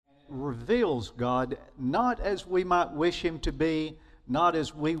reveals God not as we might wish Him to be, not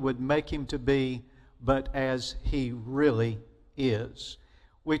as we would make Him to be, but as He really is.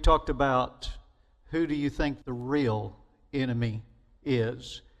 We talked about who do you think the real enemy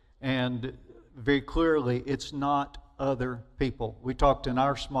is? And very clearly, it's not other people. We talked in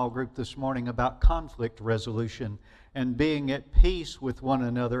our small group this morning about conflict resolution and being at peace with one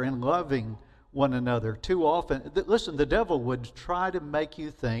another and loving one another. Too often, listen, the devil would try to make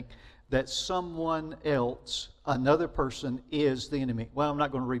you think that someone else, another person, is the enemy. Well, I'm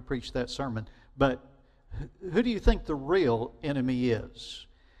not going to re-preach that sermon, but who do you think the real enemy is?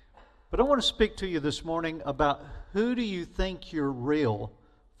 But I want to speak to you this morning about who do you think your real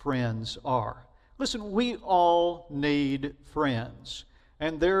friends are. Listen, we all need friends.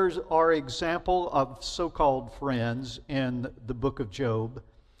 And there's our example of so-called friends in the book of Job.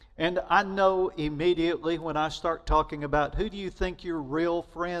 And I know immediately when I start talking about who do you think your real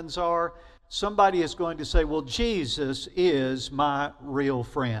friends are, somebody is going to say, well, Jesus is my real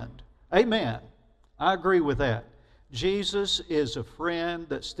friend. Amen. I agree with that. Jesus is a friend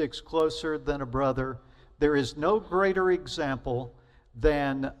that sticks closer than a brother. There is no greater example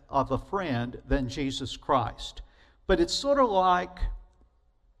of a friend than Jesus Christ. But it's sort of like,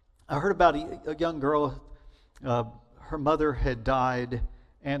 I heard about a young girl, her mother had died,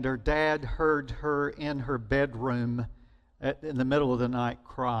 and her dad heard her in her bedroom in the middle of the night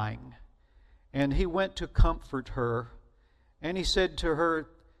crying. And he went to comfort her, and he said to her,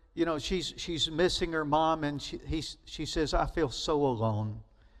 you know, she's missing her mom, and she says, I feel so alone.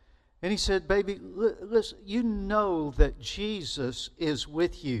 And he said, baby, listen, you know that Jesus is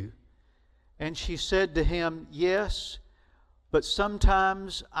with you. And she said to him, yes, but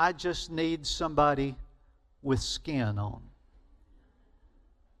sometimes I just need somebody with skin on.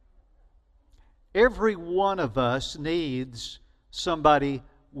 Every one of us needs somebody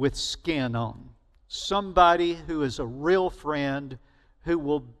with skin on. Somebody who is a real friend, who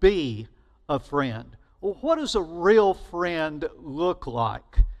will be a friend. Well, what does a real friend look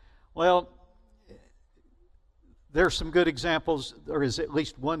like? Well, there's some good examples. There is at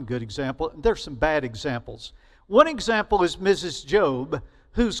least one good example. There's some bad examples. One example is Mrs. Job,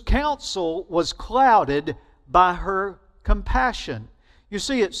 whose counsel was clouded by her compassion. You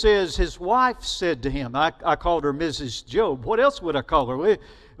see, it says his wife said to him, I called her Mrs. Job. What else would I call her?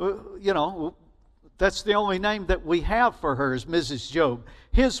 You know, that's the only name that we have for her is Mrs. Job.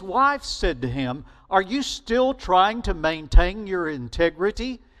 His wife said to him, are you still trying to maintain your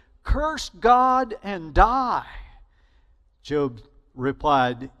integrity? Curse God and die. Job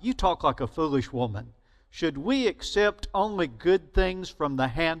replied, you talk like a foolish woman. Should we accept only good things from the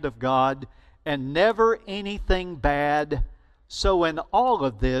hand of God and never anything bad? So in all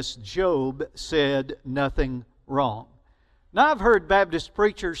of this, Job said nothing wrong. Now I've heard Baptist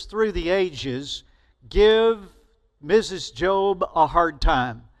preachers through the ages give Mrs. Job a hard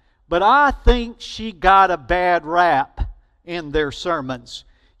time, but I think she got a bad rap in their sermons.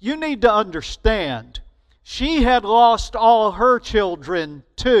 You need to understand, she had lost all her children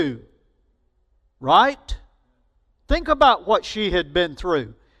too, right? Think about what she had been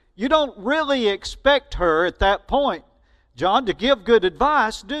through. You don't really expect her at that point, John, to give good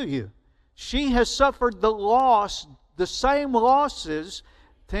advice, do you? She has suffered the loss, the same losses,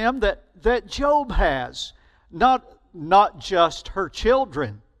 Tim, that Job has. Not just her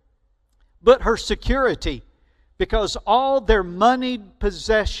children, but her security. Because all their moneyed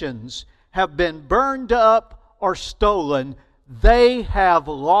possessions have been burned up or stolen. They have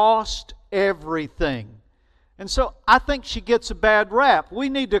lost everything. And so I think she gets a bad rap. We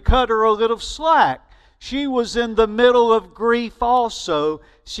need to cut her a little slack. She was in the middle of grief also.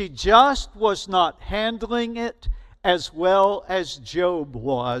 She just was not handling it as well as Job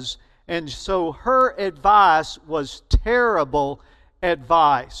was. And so her advice was terrible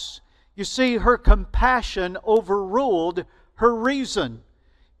advice. You see, her compassion overruled her reason.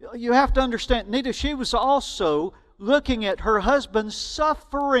 You have to understand, Nita, she was also looking at her husband's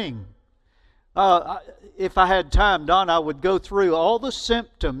suffering. If I had time, Don, I would go through all the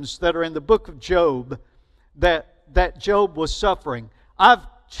symptoms that are in the book of Job that Job was suffering. I've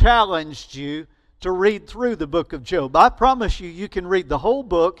challenged you to read through the book of Job. I promise you, you can read the whole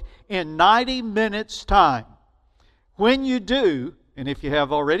book in 90 minutes' time. When you do, and if you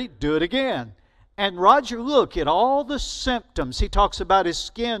have already, do it again. And Roger, look at all the symptoms. He talks about his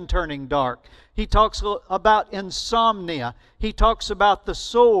skin turning dark. He talks about insomnia. He talks about the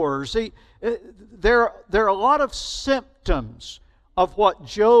sores. There are a lot of symptoms of what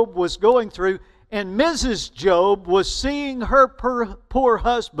Job was going through. And Mrs. Job was seeing her poor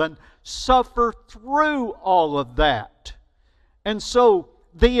husband suffer through all of that. And so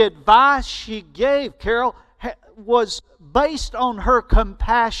the advice she gave, Carol, was based on her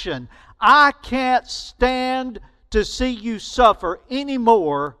compassion. I can't stand to see you suffer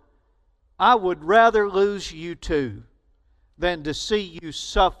anymore. I would rather lose you too than to see you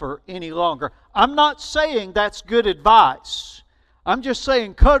suffer any longer. I'm not saying that's good advice. I'm just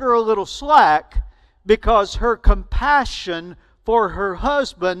saying cut her a little slack, because her compassion for her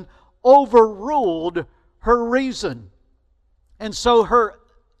husband overruled her reason. And so her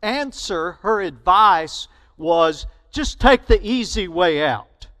answer, her advice was, just take the easy way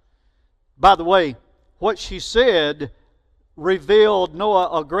out. By the way, what she said revealed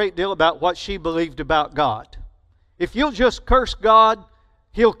Noah a great deal about what she believed about God. If you'll just curse God,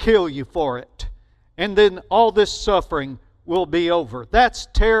 He'll kill you for it. And then all this suffering will be over. That's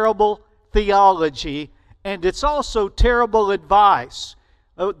terrible theology, and it's also terrible advice.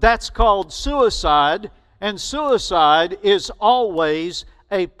 That's called suicide, and suicide is always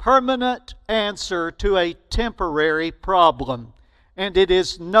a permanent answer to a temporary problem, and it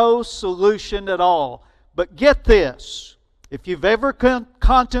is no solution at all. But get this, if you've ever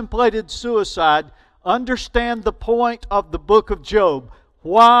contemplated suicide, understand the point of the book of Job.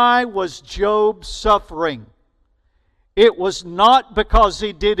 Why was Job suffering? It was not because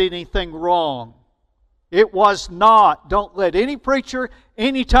he did anything wrong. It was not. Don't let any preacher,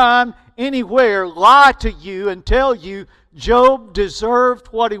 anytime, anywhere lie to you and tell you Job deserved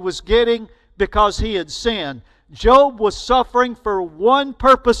what he was getting because he had sinned. Job was suffering for one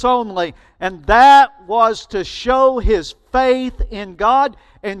purpose only, and that was to show his faith in God,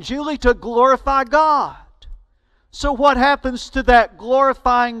 and Julie, to glorify God. So what happens to that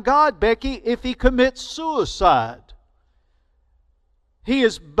glorifying God, Becky, if he commits suicide? He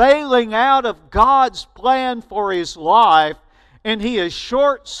is bailing out of God's plan for his life, and he is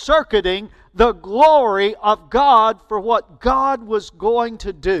short-circuiting the glory of God for what God was going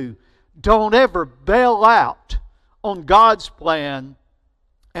to do. Don't ever bail out on God's plan,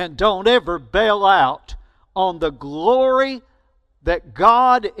 and don't ever bail out on the glory that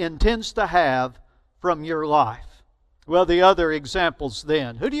God intends to have from your life. Well, the other examples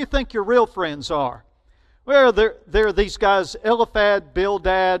then. Who do you think your real friends are? Well, there are these guys, Eliphaz,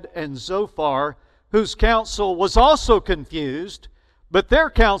 Bildad, and Zophar, whose counsel was also confused, but their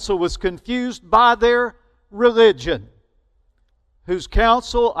counsel was confused by their religion. Whose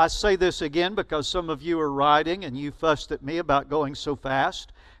counsel, I say this again because some of you are writing and you fussed at me about going so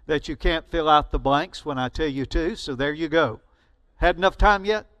fast that you can't fill out the blanks when I tell you to, so there you go. Had enough time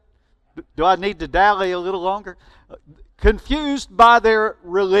yet? Do I need to dally a little longer? Confused by their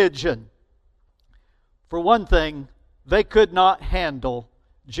religion. For one thing, they could not handle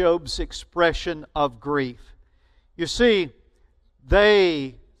Job's expression of grief. You see,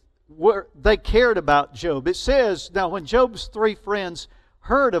 they cared about Job. It says, now when Job's three friends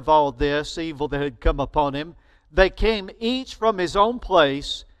heard of all this evil that had come upon him, they came each from his own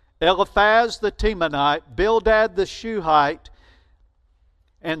place, Eliphaz the Temanite, Bildad the Shuhite,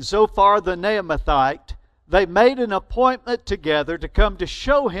 and Zophar the Naamathite. They made an appointment together to come to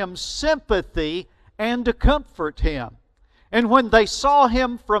show him sympathy and to comfort him. And when they saw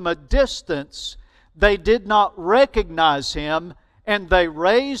him from a distance, they did not recognize him, and they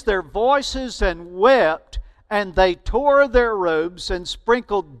raised their voices and wept, and they tore their robes and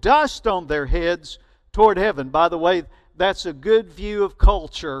sprinkled dust on their heads toward heaven. By the way, that's a good view of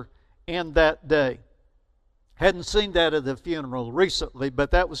culture in that day. Hadn't seen that at the funeral recently,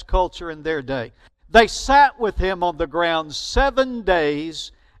 but that was culture in their day. They sat with him on the ground 7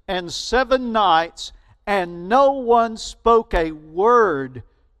 days and 7 nights, and no one spoke a word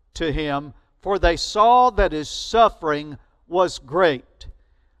to him, for they saw that his suffering was great.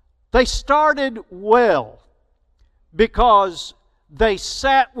 They started well because they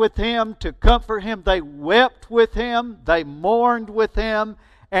sat with him to comfort him. They wept with him. They mourned with him.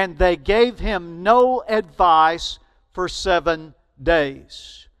 And they gave him no advice for 7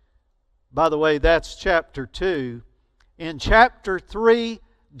 days. By the way, that's chapter 2. In chapter 3,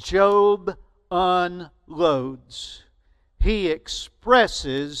 Job unloads. He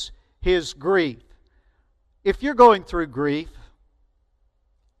expresses his grief. If you're going through grief,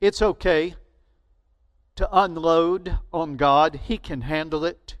 it's okay to unload on God. He can handle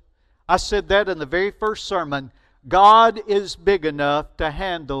it. I said that in the very first sermon. God is big enough to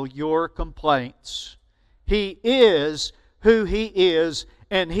handle your complaints. He is who He is,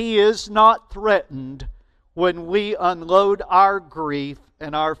 and He is not threatened when we unload our grief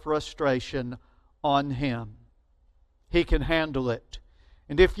and our frustration on Him. He can handle it.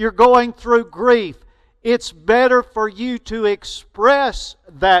 And if you're going through grief, it's better for you to express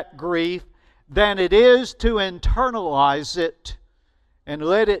that grief than it is to internalize it and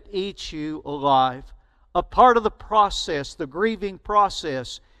let it eat you alive. A part of the process, the grieving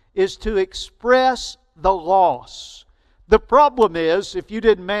process, is to express the loss. The problem is, if you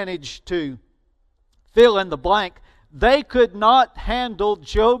didn't manage to fill in the blank, they could not handle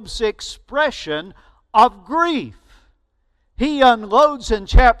Job's expression of grief. He unloads in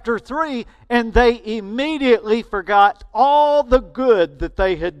chapter 3, and they immediately forgot all the good that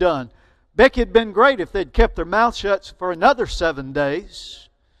they had done. Becky, had been great if they'd kept their mouth shut for another 7 days.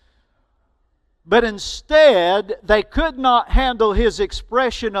 But instead, they could not handle his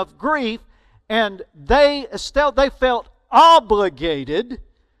expression of grief, and they felt obligated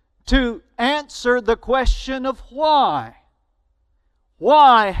to answer the question of why.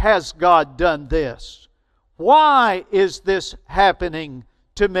 Why has God done this? Why is this happening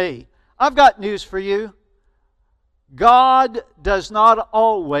to me? I've got news for you. God does not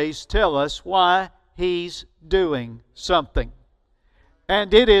always tell us why He's doing something.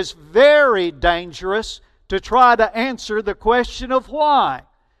 And it is very dangerous to try to answer the question of why.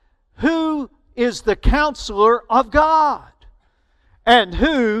 Who is the counselor of God? And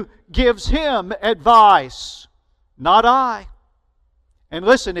who gives Him advice? Not I. And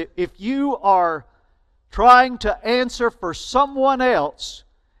listen, if you are trying to answer for someone else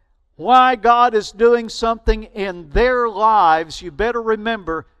why God is doing something in their lives, you better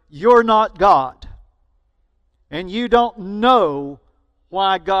remember you're not God. And you don't know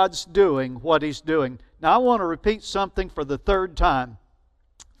why God's doing what He's doing. Now I want to repeat something for the 3rd time.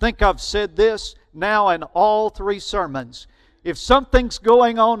 I think I've said this now in all 3 sermons. If something's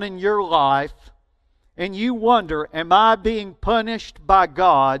going on in your life and you wonder, am I being punished by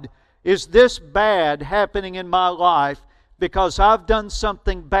God? Is this bad happening in my life because I've done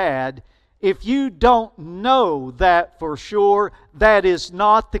something bad? If you don't know that for sure, that is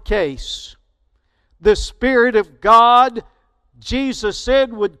not the case. The Spirit of God, Jesus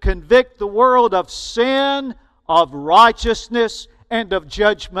said, would convict the world of sin, of righteousness, and of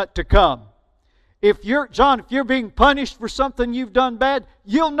judgment to come. If you're being punished for something you've done bad,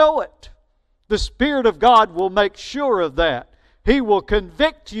 you'll know it. The Spirit of God will make sure of that. He will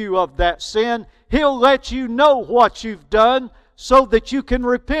convict you of that sin. He'll let you know what you've done so that you can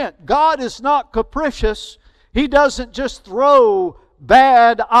repent. God is not capricious. He doesn't just throw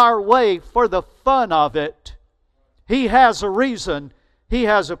bad our way for the fun of it. He has a reason. He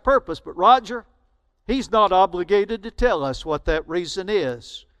has a purpose. But Roger, He's not obligated to tell us what that reason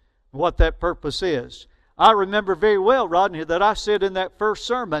is, what that purpose is. I remember very well, Rodney, that I said in that first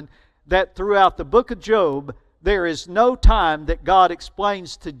sermon that throughout the book of Job, there is no time that God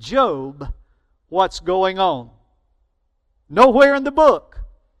explains to Job what's going on. Nowhere in the book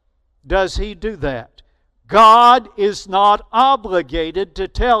does He do that. God is not obligated to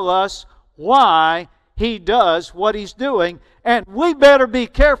tell us why He does what He's doing, and we better be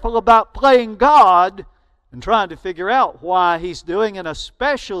careful about playing God and trying to figure out why He's doing, and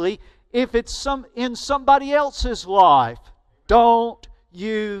especially if it's in somebody else's life. Don't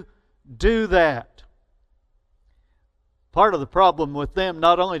you do that. Part of the problem with them,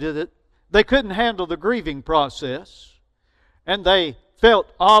 not only they couldn't handle the grieving process, and they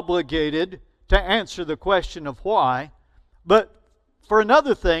felt obligated to answer the question of why, but for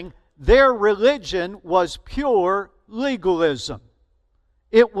another thing, their religion was pure legalism.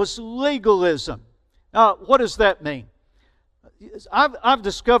 It was legalism. Now, what does that mean? I've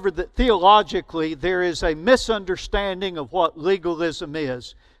discovered that theologically there is a misunderstanding of what legalism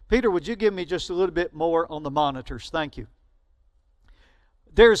is. Peter, would you give me just a little bit more on the monitors? Thank you.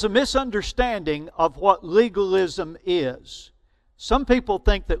 There's a misunderstanding of what legalism is. Some people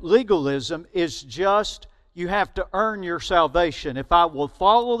think that legalism is just you have to earn your salvation. If I will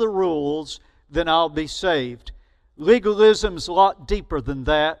follow the rules, then I'll be saved. Legalism's a lot deeper than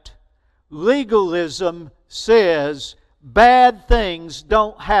that. Legalism says bad things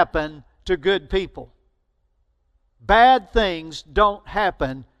don't happen to good people. Bad things don't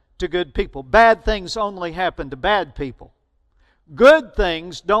happen to good people. Bad things only happen to bad people. Good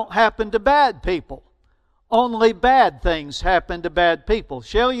things don't happen to bad people. Only bad things happen to bad people.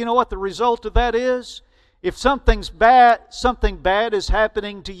 Shelley, you know what the result of that is? If something bad is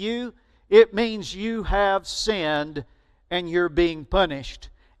happening to you, it means you have sinned and you're being punished.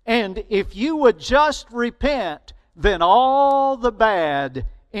 And if you would just repent, then all the bad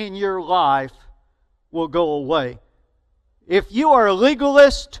in your life will go away. If you are a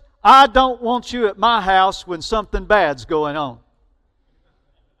legalist, I don't want you at my house when something bad's going on.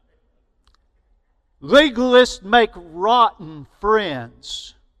 Legalists make rotten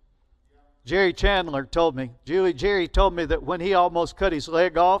friends. Jerry Chandler told me, Jerry told me that when he almost cut his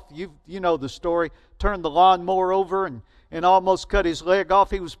leg off, you know the story, turned the lawnmower over and and almost cut his leg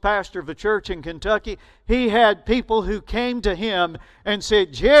off. He was pastor of a church in Kentucky. He had people who came to him and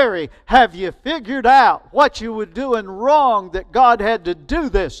said, Jerry, have you figured out what you were doing wrong that God had to do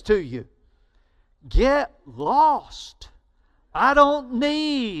this to you? Get lost. I don't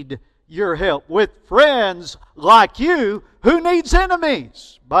need your help. With friends like you, who needs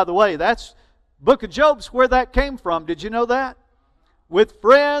enemies? By the way, that's Book of Job's where that came from. Did you know that? With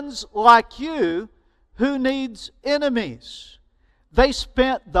friends like you, who needs enemies? They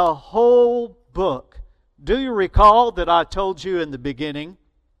spent the whole book. Do you recall that I told you in the beginning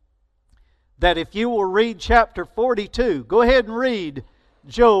that if you will read chapter 42, go ahead and read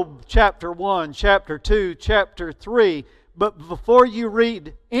Job chapter 1, chapter 2, chapter 3, but before you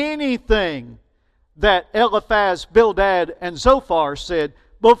read anything that Eliphaz, Bildad, and Zophar said,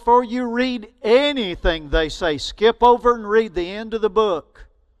 before you read anything they say, skip over and read the end of the book.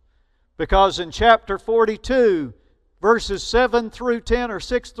 Because in chapter 42, verses 7 through 10 or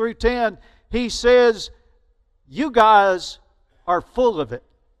 6 through 10, he says, you guys are full of it.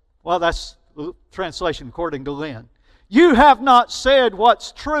 Well, that's the translation according to Lynn. You have not said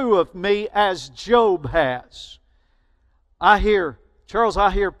what's true of me as Job has. I hear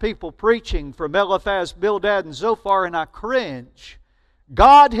people preaching from Eliphaz, Bildad, and Zophar, and I cringe.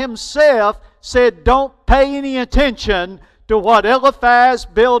 God Himself said, don't pay any attention to what Eliphaz,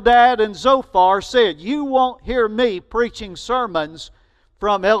 Bildad, and Zophar said. You won't hear me preaching sermons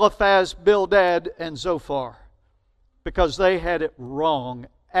from Eliphaz, Bildad, and Zophar, because they had it wrong.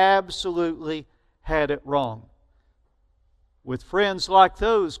 Absolutely had it wrong. With friends like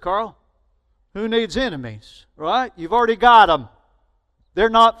those, Carl, who needs enemies, right? You've already got them. They're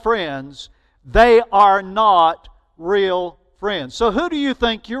not friends. They are not real friends. So who do you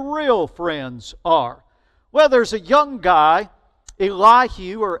think your real friends are? Well, there's a young guy,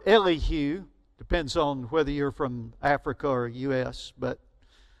 Elihu or Elihu, depends on whether you're from Africa or U.S., but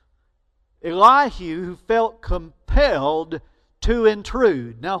Elihu who felt compelled to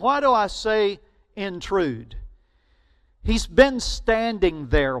intrude. Now, why do I say intrude? He's been standing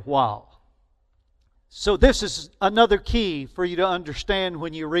there a while. So this is another key for you to understand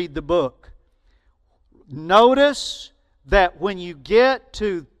when you read the book. Notice that when you get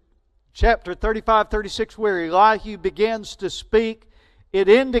to chapter 35, 36, where Elihu begins to speak, it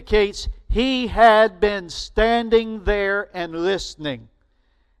indicates he had been standing there and listening.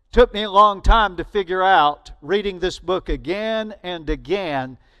 It took me a long time to figure out, reading this book again and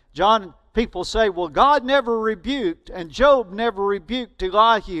again. People say, well, God never rebuked, and Job never rebuked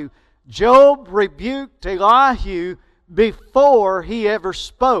Elihu. Job rebuked Elihu before he ever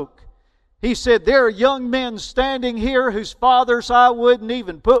spoke. He said, there are young men standing here whose fathers I wouldn't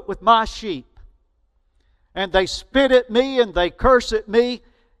even put with my sheep. And they spit at me and they curse at me.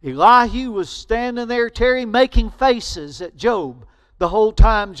 Elihu was standing there, Terry, making faces at Job the whole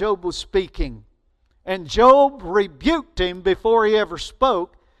time Job was speaking. And Job rebuked him before he ever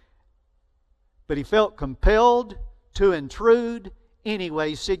spoke. But he felt compelled to intrude anyway.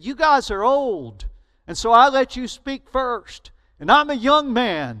 He said, you guys are old, and so I let you speak first. And I'm a young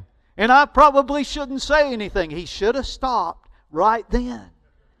man, and I probably shouldn't say anything. He should have stopped right then.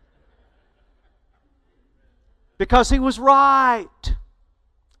 Because he was right.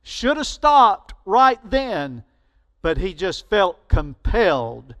 Should have stopped right then. But he just felt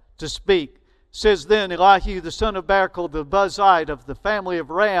compelled to speak. It says then, Elihu, the son of Barachel, the Buzite of the family of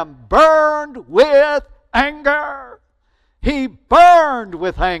Ram, burned with anger. He burned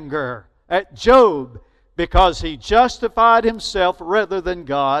with anger at Job because he justified himself rather than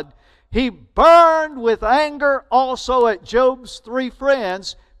God. He burned with anger also at Job's three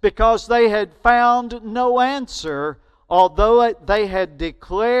friends because they had found no answer, although they had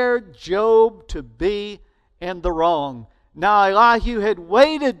declared Job to be in the wrong. Now Elihu had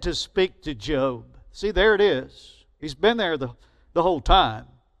waited to speak to Job. See, there it is. He's been there the whole time.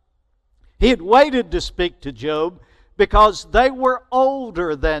 He had waited to speak to Job because they were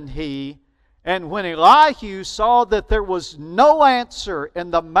older than he. And when Elihu saw that there was no answer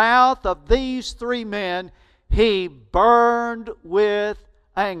in the mouth of these three men, he burned with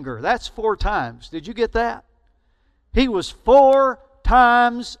anger. That's 4 times. Did you get that? He was 4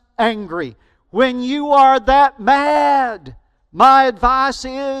 times angry. When you are that mad, my advice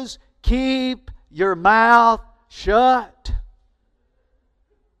is keep your mouth shut.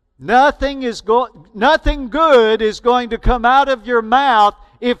 Nothing good is going to come out of your mouth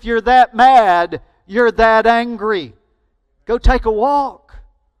if you're that mad, you're that angry. Go take a walk.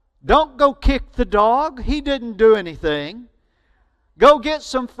 Don't go kick the dog. He didn't do anything. Go get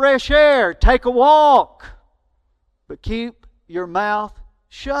some fresh air. Take a walk. But keep your mouth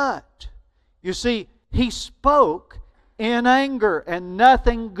shut. You see, he spoke in anger, and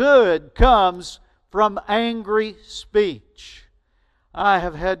nothing good comes from angry speech. I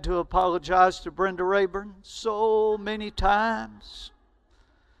have had to apologize to Brenda Rayburn so many times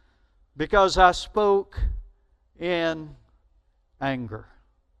because I spoke in anger.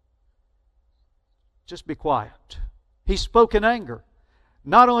 Just be quiet. He spoke in anger.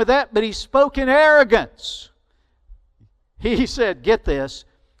 Not only that, but he spoke in arrogance. He said, get this,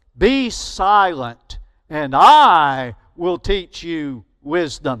 be silent and I will teach you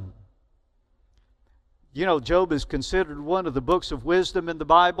wisdom. You know, Job is considered one of the books of wisdom in the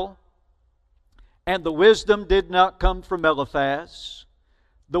Bible. And the wisdom did not come from Eliphaz.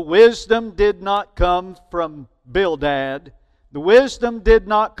 The wisdom did not come from Bildad. The wisdom did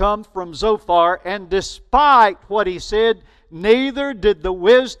not come from Zophar. And despite what he said, neither did the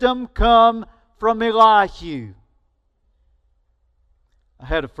wisdom come from Elihu. I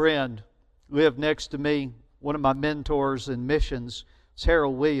had a friend live next to me, one of my mentors in missions. It's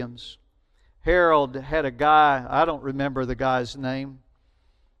Harold Williams. Harold had a guy, I don't remember the guy's name,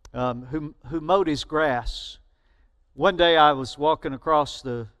 who mowed his grass. One day I was walking across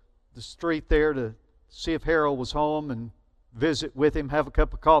the street there to see if Harold was home and visit with him, have a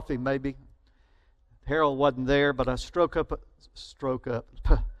cup of coffee maybe. Harold wasn't there, but I struck up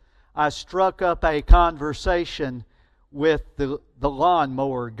a conversation with the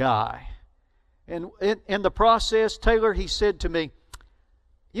lawnmower guy. And in the process, Taylor, he said to me,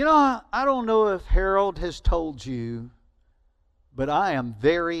 you know, I don't know if Harold has told you, but I am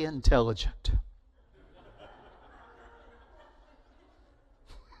very intelligent.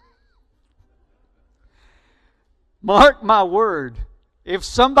 Mark my word, if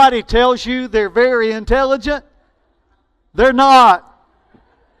somebody tells you they're very intelligent, they're not.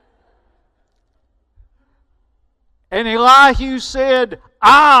 And Elihu said,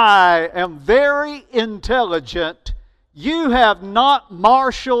 I am very intelligent. You have not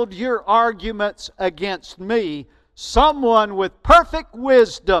marshaled your arguments against me. Someone with perfect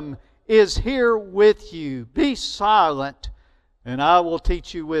wisdom is here with you. Be silent, and I will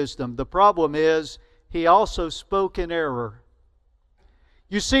teach you wisdom. The problem is, he also spoke in error.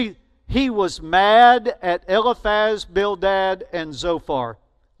 You see, he was mad at Eliphaz, Bildad, and Zophar.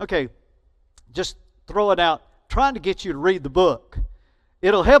 Okay, just throw it out, trying to get you to read the book.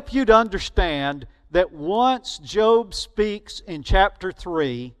 It'll help you to understand that once Job speaks in chapter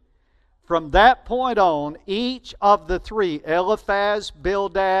 3, from that point on, each of the three, Eliphaz,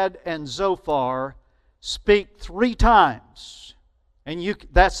 Bildad, and Zophar, speak 3 times. And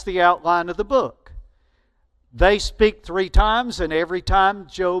that's the outline of the book. They speak 3 times, and every time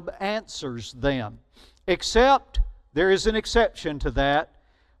Job answers them. Except, there is an exception to that.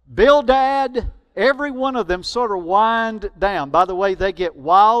 Bildad, every one of them sort of wind down. By the way, they get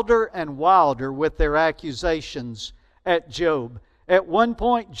wilder and wilder with their accusations at Job. At one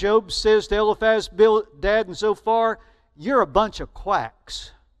point, Job says to Eliphaz, Bildad, and Zophar, you're a bunch of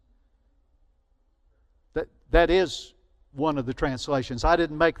quacks. That is one of the translations. I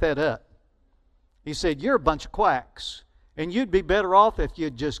didn't make that up. He said, you're a bunch of quacks, and you'd be better off if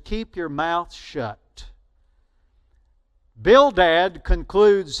you'd just keep your mouth shut. Bildad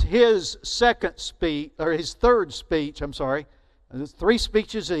concludes his third speech, there's 3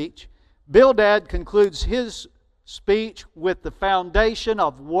 speeches each. Bildad concludes his speech with the foundation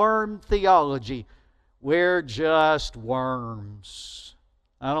of worm theology. We're just worms.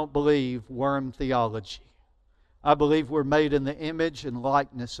 I don't believe worm theology. I believe we're made in the image and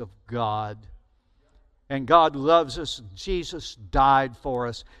likeness of God. And God loves us. Jesus died for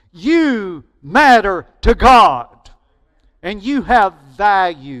us. You matter to God. And you have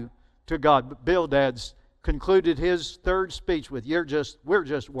value to God. But Bildad's concluded his third speech with, we're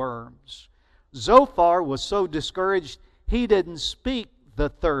just worms. Zophar was so discouraged, he didn't speak the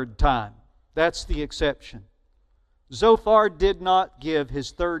 3rd time. That's the exception. Zophar did not give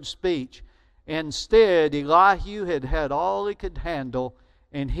his 3rd speech. Instead, Elihu had all he could handle,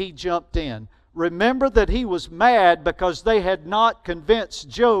 and he jumped in. Remember that he was mad because they had not convinced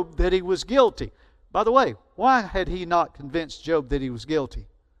Job that he was guilty. By the way, why had he not convinced Job that he was guilty?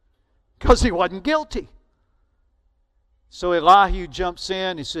 Because he wasn't guilty. So Elihu jumps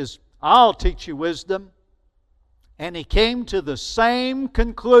in. He says, I'll teach you wisdom. And he came to the same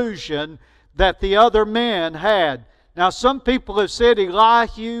conclusion that the other men had. Now, some people have said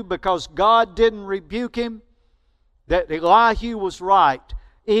Elihu, because God didn't rebuke him, that Elihu was right.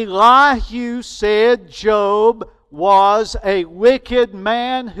 Elihu said Job was a wicked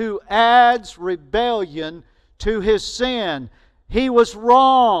man who adds rebellion to his sin. He was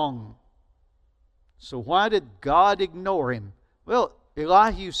wrong. So why did God ignore him? Well,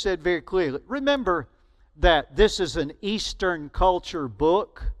 Elihu said very clearly, remember, that this is an Eastern culture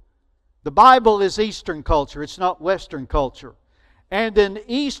book. The Bible is Eastern culture. It's not Western culture. And in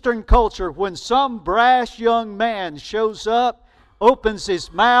Eastern culture, when some brash young man shows up, opens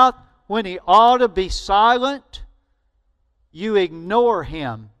his mouth when he ought to be silent, you ignore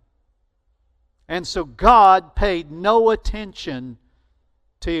him. And so God paid no attention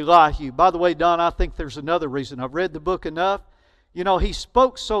to Elihu. By the way, Don, I think there's another reason. I've read the book enough. You know, he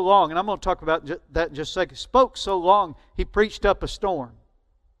spoke so long, and I'm going to talk about that in just a second. He spoke so long, he preached up a storm.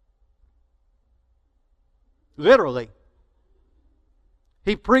 Literally.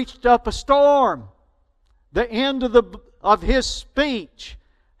 He preached up a storm. The end of his speech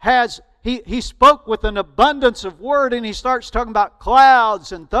has, he spoke with an abundance of word, and he starts talking about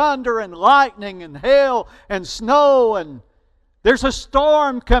clouds and thunder and lightning and hail and snow, and there's a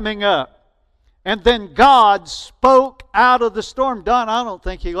storm coming up. And then God spoke out of the storm. Don, I don't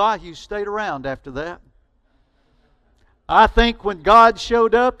think Elihu stayed around after that. I think when God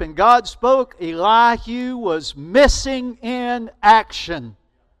showed up and God spoke, Elihu was missing in action.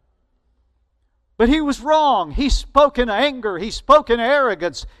 But he was wrong. He spoke in anger. He spoke in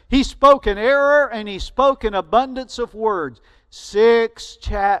arrogance. He spoke in error, and he spoke in abundance of words. 6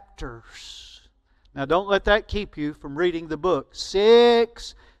 chapters. Now don't let that keep you from reading the book.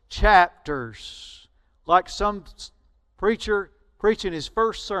 6 chapters. Like some preacher preaching his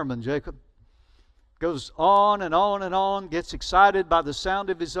first sermon, Jacob. Goes on and on and on, gets excited by the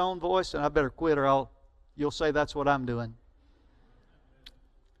sound of his own voice, and I better quit or you'll say that's what I'm doing.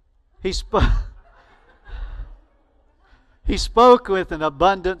 He spoke with an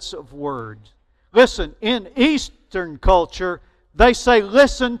abundance of words. Listen, in Eastern culture, they say,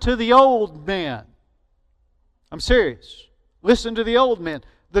 listen to the old men. I'm serious. Listen to the old men.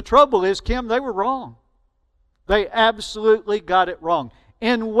 The trouble is, Kim, they were wrong. They absolutely got it wrong.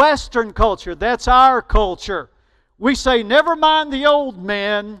 In Western culture, that's our culture, we say, never mind the old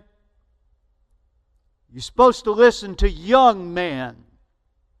men. You're supposed to listen to young men.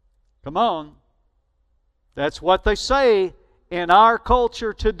 Come on. That's what they say in our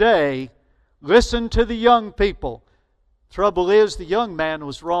culture today. Listen to the young people. Trouble is, the young man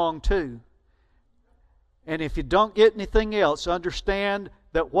was wrong too. And if you don't get anything else, understand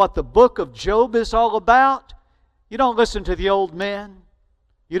that what the book of Job is all about, you don't listen to the old men.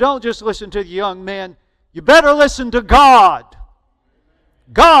 You don't just listen to the young men. You better listen to God.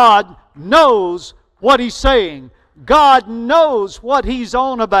 God knows what He's saying. God knows what He's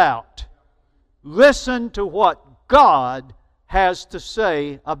on about. Listen to what God has to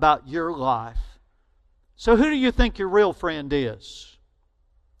say about your life. So who do you think your real friend is?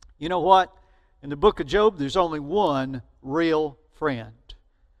 You know what? In the book of Job, there's only one real friend.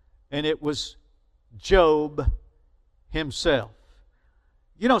 And it was Job himself.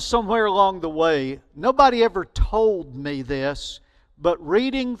 You know, somewhere along the way, nobody ever told me this, but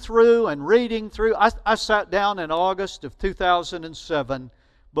reading through, I sat down in August of 2007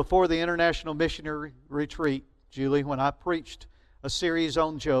 before the International Missionary Retreat, Julie, when I preached a series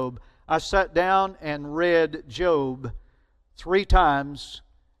on Job. I sat down and read Job 3 times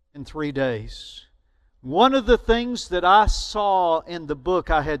in 3 days. One of the things that I saw in the book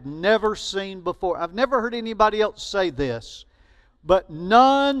I had never seen before, I've never heard anybody else say this, but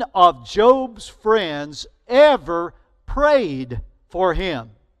none of Job's friends ever prayed for him.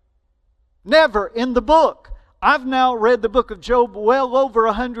 Never in the book. I've now read the book of Job well over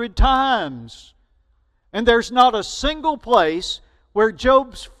 100 times. And there's not a single place where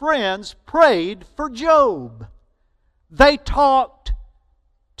Job's friends prayed for Job. They talked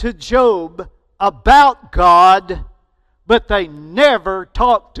to Job about God, but they never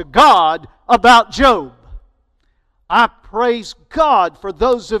talked to God about Job. I praise God for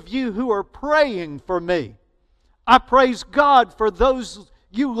those of you who are praying for me. I praise God for those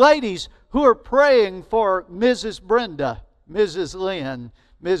you ladies who are praying for Mrs. Brenda, Mrs. Lynn,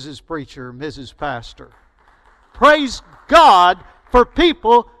 Mrs. Preacher, Mrs. Pastor. Praise God for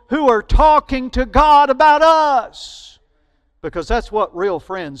people who are talking to God about us, because that's what real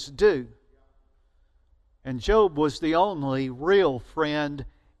friends do. And Job was the only real friend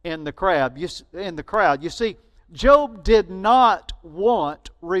in the crowd. You see, Job did not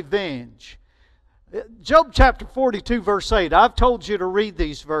want revenge. Job chapter 42 verse 8, I've told you to read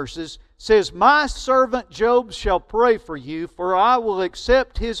these verses, says, "My servant Job shall pray for you, for I will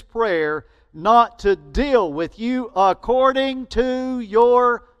accept his prayer not to deal with you according to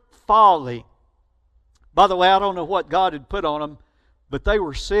your folly." By the way, I don't know what God had put on them, but they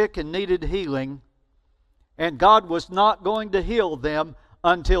were sick and needed healing. And God was not going to heal them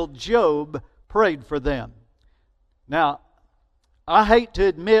until Job prayed for them. Now, I hate to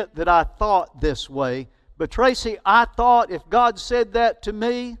admit that I thought this way, But Tracy, I thought if God said that to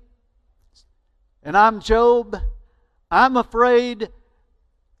me, and I'm Job, I'm afraid,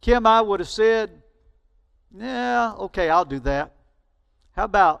 Kim, I would have said, yeah, okay, I'll do that. How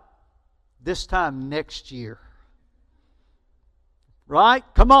about this time next year? Right?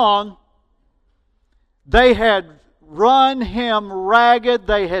 Come on. They had run him ragged.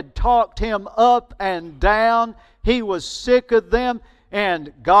 They had talked him up and down. He was sick of them.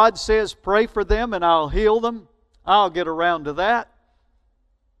 And God says, pray for them and I'll heal them. I'll get around to that.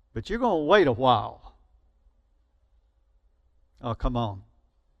 But you're going to wait a while. Oh, come on.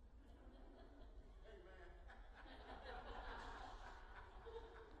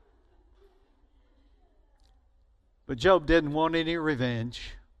 But Job didn't want any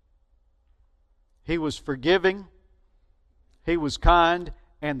revenge. He was forgiving. He was kind.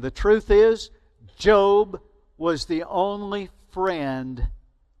 And the truth is, Job was the only friend,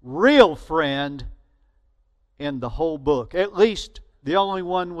 real friend, in the whole book. At least the only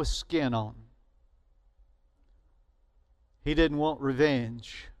one with skin on. He didn't want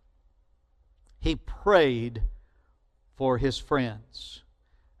revenge. He prayed for his friends.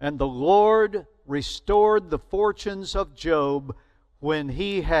 And the Lord restored the fortunes of Job when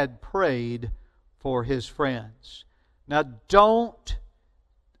he had prayed for his friends. Now, don't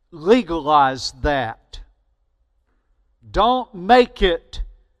legalize that. Don't make it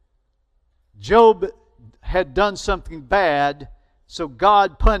Job had done something bad, so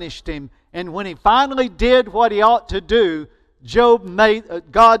God punished him. And when he finally did what he ought to do,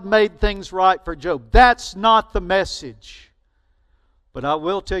 God made things right for Job. That's not the message. But I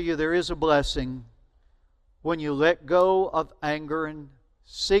will tell you there is a blessing when you let go of anger and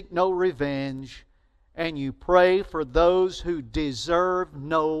seek no revenge, and you pray for those who deserve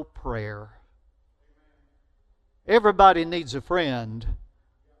no prayer. Everybody needs a friend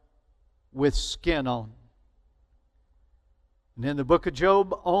with skin on. And in the book of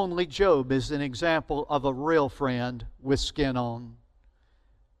Job, only Job is an example of a real friend with skin on.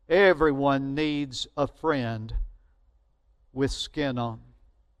 Everyone needs a friend with skin on.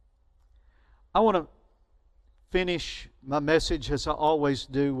 I want to finish my message, as I always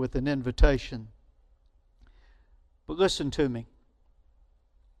do, with an invitation. But listen to me.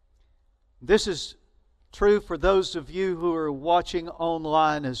 This is true for those of you who are watching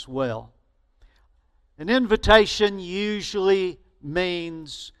online as well. An invitation usually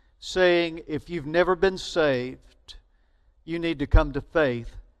means saying, if you've never been saved, you need to come to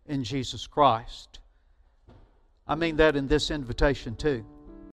faith in Jesus Christ. I mean that in this invitation too.